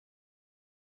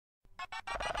It's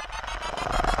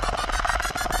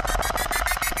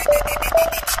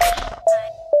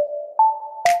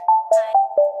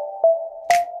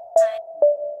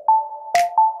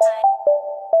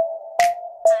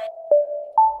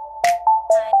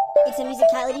a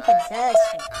musicality production.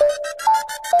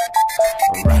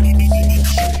 Rappers in the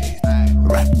street,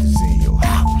 rappers in your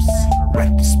house,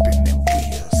 rappers spinning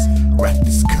wheels,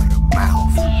 rappers cut a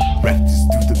mouth, rappers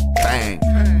do the bang,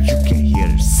 you can hear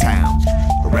the sound.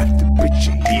 Rap the bitch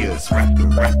your ears, rapper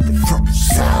from the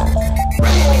sound.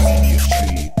 Rappers in your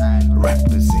street,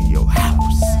 rappers in your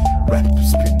house,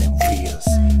 rappers spinning wheels,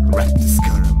 rappers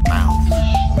cut a mouth,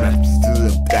 rappers do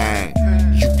the bang,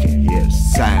 you can hear the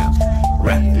sound.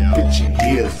 Rap the bitch your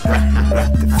ears,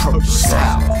 rapper from the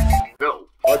sound. No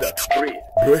other breed,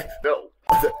 no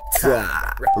other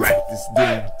time. Rappers do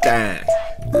the thing,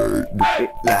 we do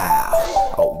it loud.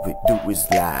 All we do is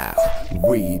loud,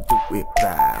 we do it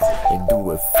proud, and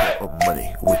do it for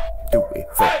money, we do it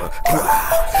for a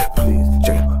crowd. Please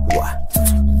check why don't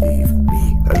you leave me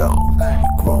alone?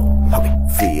 You grown, how it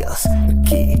feels, the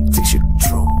kid takes your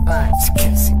throne. She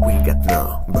can't see we got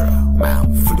number,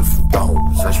 mouth full of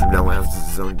stones. I should know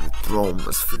ounces on the throne,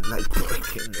 must feel like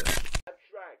breaking it.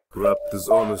 Raptors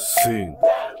on the scene,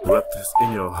 raptors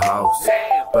in your house.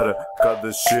 Better cut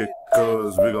the shit,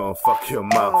 cause we gon' fuck your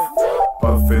mouth.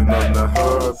 Puffin' on the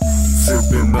herb,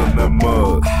 sippin' on the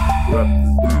mud.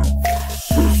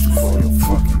 Raptors for your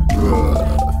fucking blood.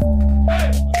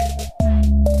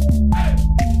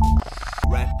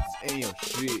 Raptors in your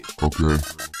shit. Okay.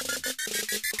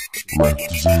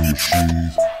 Raptors in your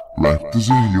shoes, raptors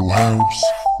in your house,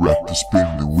 raptors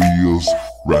spin the wheels,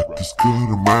 raptors cut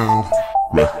them out,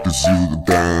 raptors do the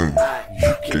thing,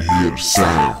 you can hear the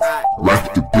sound.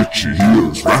 Rap the bitch your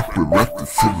heels, rapper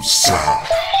from the sound.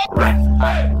 Rap,